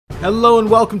Hello and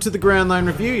welcome to the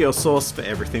GrandLineReview, your source for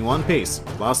everything One Piece.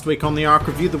 Last week on the arc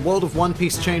review, the world of One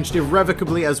Piece changed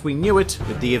irrevocably as we knew it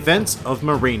with the events of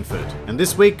Marineford. And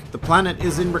this week, the planet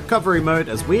is in recovery mode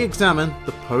as we examine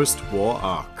the post-war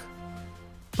arc.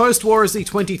 Post-War is the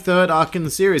 23rd arc in the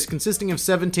series, consisting of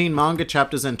 17 manga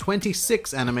chapters and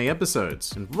 26 anime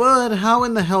episodes. But how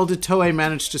in the hell did Toei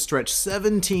manage to stretch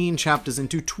 17 chapters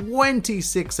into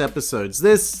 26 episodes?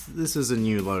 This is a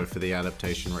new low for the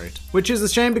adaptation rate. Which is a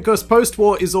shame because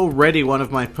Post-War is already one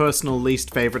of my personal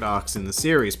least favorite arcs in the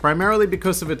series, primarily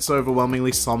because of its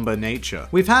overwhelmingly somber nature.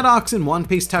 We've had arcs in One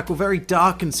Piece tackle very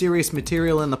dark and serious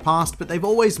material in the past, but they've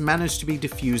always managed to be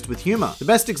diffused with humor. The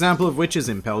best example of which is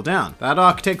Impel Down. That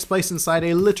arc takes place inside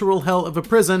a literal hell of a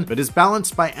prison, but is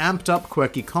balanced by amped up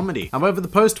quirky comedy. However, the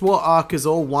post-war arc is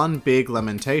all one big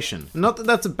lamentation. Not that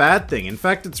that's a bad thing, in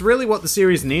fact it's really what the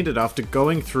series needed after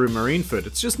going through Marineford.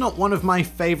 It's just not one of my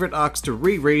favorite arcs to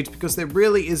reread because there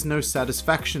really is no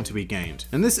satisfaction to be gained.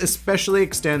 And this especially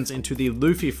extends into the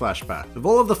Luffy flashback. Of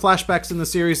all of the flashbacks in the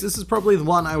series, this is probably the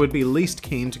one I would be least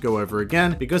keen to go over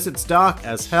again because it's dark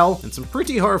as hell and some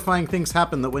pretty horrifying things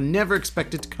happen that were never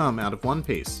expected to come out of One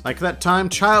Piece. Like that time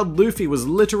child Luffy was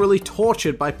literally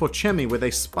tortured by Pochemi with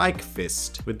a spike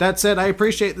fist. With that said, I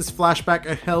appreciate this flashback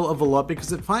a hell of a lot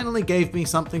because it finally gave me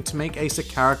something to make Ace a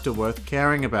character worth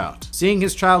caring about. Seeing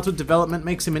his childhood development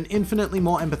makes him an infinitely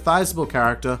more empathizable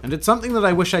character, and it's something that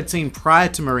I wish I'd seen prior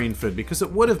to Marineford because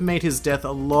it would have made his death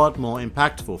a lot more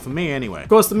impactful, for me anyway. Of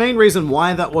course, the main reason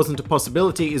why that wasn't a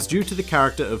possibility is due to the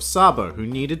character of Sabo, who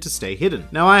needed to stay hidden.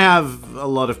 Now, I have a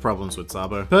lot of problems with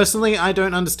Sabo. Personally, I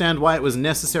don't understand why it was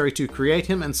necessary to create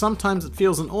him, and sometimes it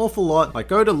feels an awful lot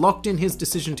like Oda locked in his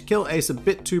decision to kill Ace a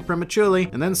bit too prematurely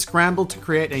and then scrambled to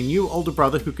create a new older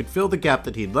brother who could fill the gap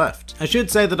that he'd left. I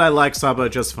should say that I like Sabo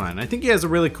just fine. I think he has a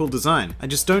really cool design. I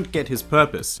just don't get his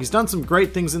purpose. He's done some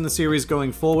great things in the series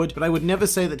going forward, but I would never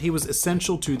say that he was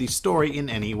essential to the story in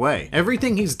any way.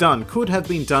 Everything he's done could have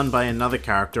been done by another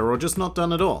character or just not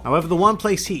done at all. However, the one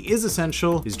place he is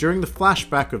essential is during the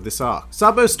flashback of this arc.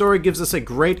 Sabo's story gives us a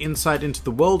great insight into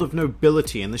the world of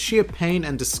nobility and the sheer pain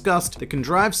and disgust that can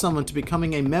drive someone to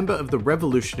becoming a member of the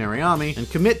Revolutionary Army and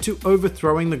commit to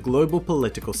overthrowing the global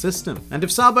political system. And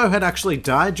if Sabo had actually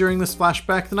died during this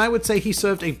flashback, then I would say he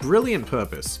served a brilliant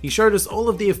purpose. He showed us all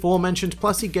of the aforementioned,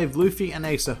 plus he gave Luffy and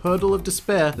Ace a hurdle of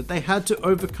despair that they had to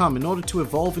overcome in order to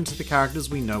evolve into the characters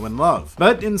we know and love.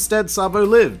 But instead, Sabo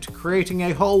lived, creating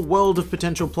a whole world of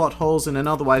potential plot holes in an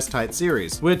otherwise tight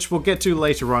series, which we'll get to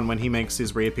later on when he makes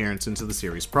his reappearance into the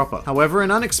series proper. However,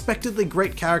 an unexpectedly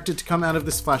great character to come out of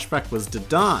this flashback was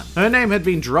Dadan. Her name had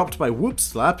been dropped by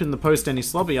Whoopslap in the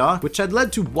post-Enies Lobby arc, which had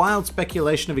led to wild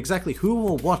speculation of exactly who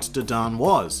or what Dadan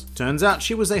was. Turns out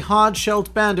she was a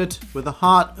hard-shelled bandit with a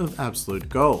heart of absolute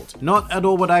gold. Not at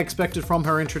all what I expected from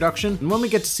her introduction, and when we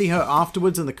get to see her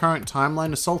afterwards in the current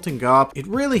timeline assaulting Garp, it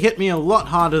really hit me a lot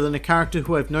harder than a character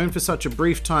who I've known for such a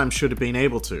brief time should have been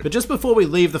able to. But just before we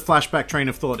leave the flashback train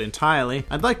of thought entirely,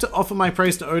 I'd like to offer my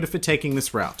praise to Oda for taking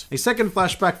this route. A second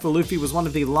flashback for Luffy was one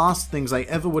of the last things I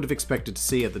ever would have expected to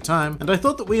see at the time, and I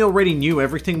thought that we already knew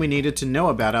everything we needed to know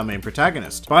about our main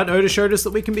protagonist. But Oda showed us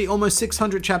that we can be almost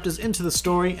 600 chapters into the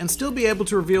story and still be able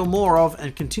to reveal more of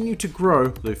and continue to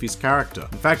grow Luffy's character.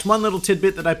 In fact, one little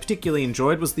tidbit that I particularly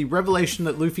enjoyed was the revelation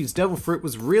that Luffy's devil fruit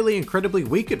was really incredibly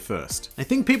weak at first. I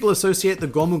think people associate the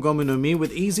Gomu Gomu no Mi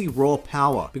with easy raw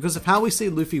power because of how we see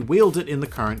Luffy wield it in the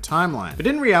current timeline. But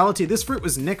in reality, this fruit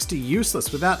was next to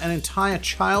useless without an entire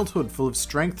childhood full of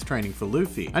strength training for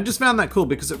Luffy. I just found that cool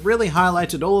because it really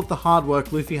highlighted all of the hard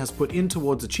work Luffy has put in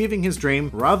towards achieving his dream,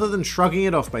 rather than shrugging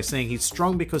it off by saying he's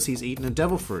strong because he's eaten a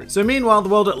devil fruit. So meanwhile, the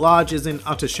world at large is in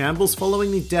utter shambles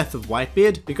following the death of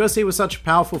Whitebeard. Because he was such a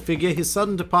powerful figure, his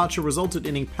sudden departure resulted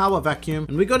in a power vacuum,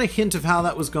 and we got a hint of how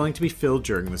that was going to be filled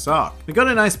during this arc. We got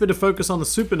a nice bit of focus on the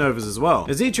supernovas as well,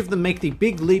 as each of them make the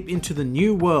big leap into the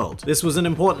new world. This was an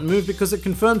important move because it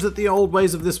confirms that the old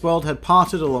ways of this world had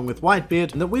parted along with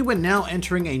Whitebeard, and that we were now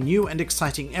entering a new and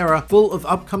exciting era full of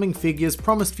upcoming figures,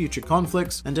 promised future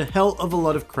conflicts, and a hell of a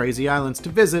lot of crazy islands to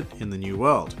visit in the new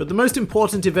world. But the most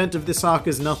important event of this arc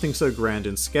is nothing so grand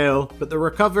in scale, but the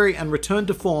recovery and return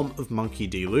to form of Monkey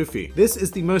D. Luffy. This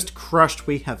is the most crushed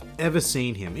we have ever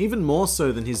seen him, even more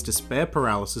so than his despair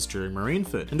paralysis during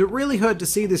Marineford. And it really hurt to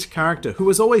see this character, who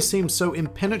has always seemed so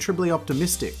impenetrably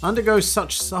optimistic, undergo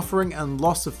such suffering and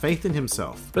loss of faith in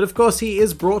himself. But of course, he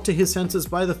is brought to his senses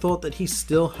by the thought that he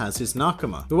still has his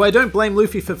Nakama, who I don't blame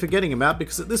Luffy for forgetting about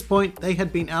because at this point they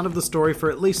had been out of the story for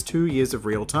at least 2 years of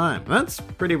real time. That's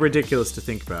pretty ridiculous to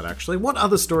think about actually. What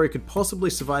other story could possibly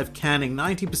survive canning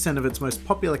 90% of its most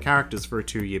popular characters for a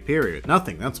 2-year period?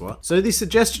 Nothing, that's what. So the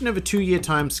suggestion of a 2-year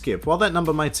time skip, while that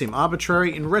number might seem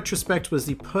arbitrary, in retrospect was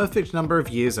the perfect number of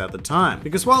years at the time.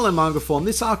 Because while in manga form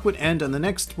this arc would end and the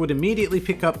next would immediately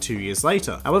pick up 2 years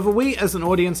later. However, we as an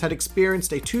audience had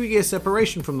experienced a 2-year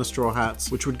separation from the Straw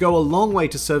Hats, which would go a long way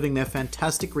to serving their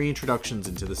fantastic reintroductions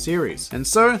into the series. And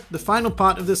so, the final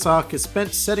part of this arc is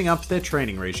spent setting up their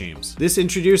training regimes. This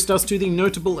introduced us to the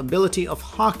notable ability of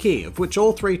Haki, of which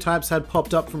all 3 types had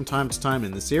popped up from time to time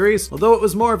in the series, although it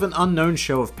was more of an unknown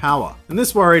show of power. And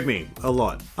this worried me a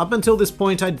lot. Up until this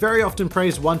point, I'd very often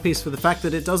praised One Piece for the fact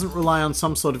that it doesn't rely on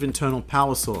some sort of internal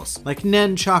power source, like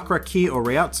Nen, Chakra, Ki, or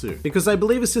Ryatsu, because I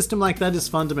believe a system like that is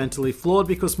fundamentally flawed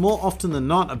because more often than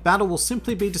not, a battle will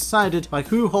simply be decided by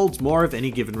who holds more of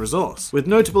any given resource. With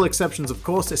notable exceptions of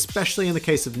course, especially in the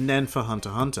case of Nen for Hunter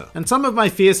x Hunter. And some of my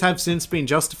fears have since been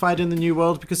justified in the new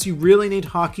world because you really need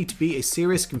Haki to be a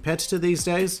serious competitor these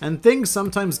days, and things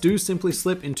sometimes do simply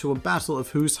slip into a battle of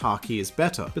whose Haki is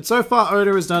better. But so far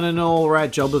Oda has done an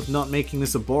alright job of not making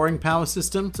this a boring power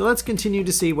system, so let's continue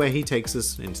to see where he takes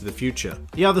us into the future.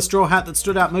 The other Straw Hat that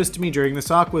stood out most to me during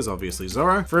this arc was obviously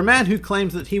Zoro. For a man who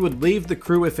claimed that he would leave the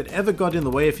crew if it ever got in the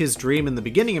way of his dream in the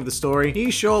beginning of the story,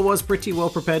 he sure was pretty well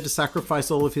prepared to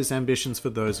sacrifice all of his ambitions for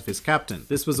those of his captain.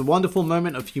 This was a wonderful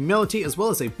moment of humility as well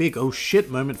as a big oh shit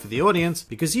moment for the audience,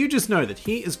 because you just know that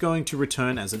he is going to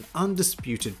return as an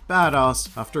undisputed badass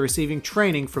after receiving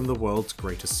training from the world's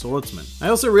greatest swordsman. I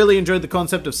also really enjoyed the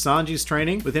concept of Sanji's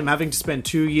training, with him having to spend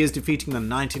 2 years defeating the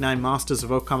 99 masters of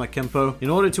Okama Kenpo in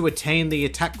order to attain the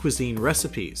attack cuisine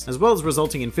recipes, as well as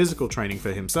resulting in physical training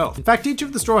for himself. In fact, each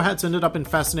of the Straw Hats ended up in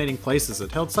fascinating places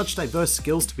that held such diverse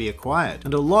skills to be acquired,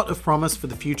 and a lot of promise for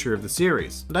the future of the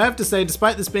series. And I have to say,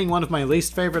 despite this being one of my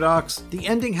least favorite arcs, the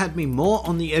ending had me more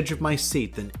on the edge of my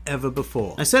seat than ever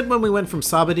before. I said when we went from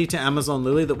Sabadi to Amazon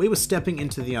Lily that we were stepping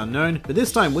into the unknown, but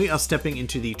this time we are stepping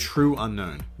into the true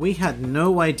unknown. We had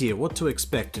no idea what to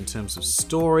expect in terms of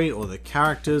story or the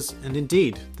characters, and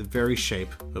indeed, the very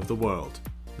shape of the world.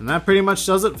 And that pretty much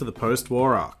does it for the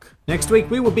post-war arc. Next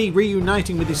week we will be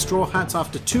reuniting with the Straw Hats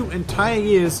after 2 entire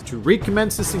years to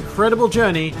recommence this incredible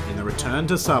journey in the return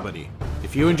to Sabadi.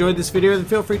 If you enjoyed this video then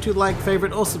feel free to like,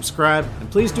 favorite or subscribe,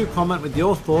 and please do comment with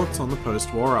your thoughts on the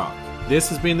post-war arc. This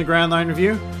has been the Grand Line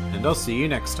Review, and I'll see you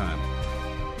next time.